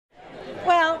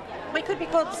they could be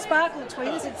called the Sparkle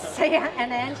Twins. It's Sia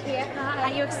and Ange here.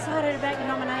 Are you excited about your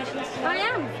nominations? I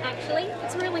am, actually.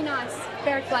 It's really nice.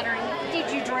 Very flattering.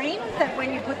 Did you dream that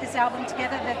when you put this album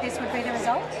together that this would be the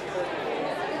result?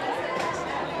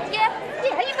 Yeah.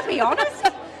 Yeah, you can be honest.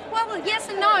 Well, yes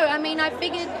and no. I mean, I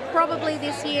figured probably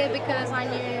this year because I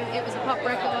knew it was a pop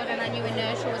record and I knew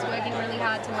Inertia was working really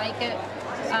hard to make it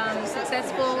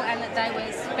successful and that they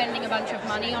were spending a bunch of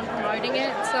money on promoting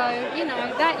it. So, you know,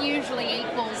 that usually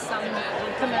equals some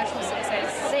commercial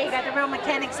success. There you go, the real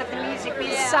mechanics of the music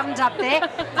is summed up there.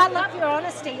 I love your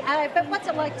honesty. But what's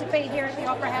it like to be here at the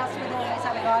Opera House with all these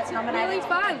other guys nominated? Really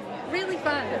fun. Really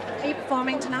fun. Are you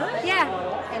performing tonight? Yeah.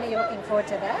 And are you looking forward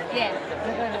to that? Yeah.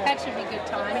 That should be a good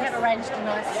time. We have arranged a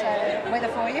nice weather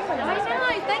for you. I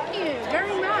know, thank you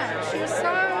very much. You're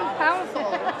so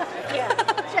powerful. Yeah,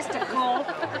 just a call.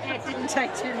 It didn't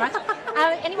take too much.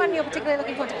 Anyone you're particularly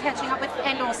looking forward to catching up with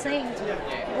and or seeing?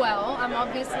 Well, I'm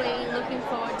obviously looking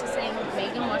forward to seeing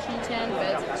Megan Washington,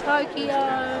 Birds of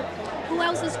Tokyo. Who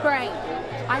else is great?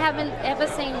 I haven't ever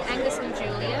seen Angus and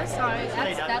Julia, so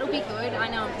that'll be good. I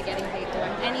know I'm forgetting people.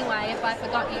 Anyway, if I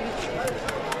forgot you...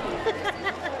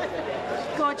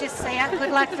 Gorgeous, Sia.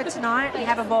 Good luck for tonight and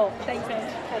have a ball. Thanks, man.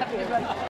 Have a good one.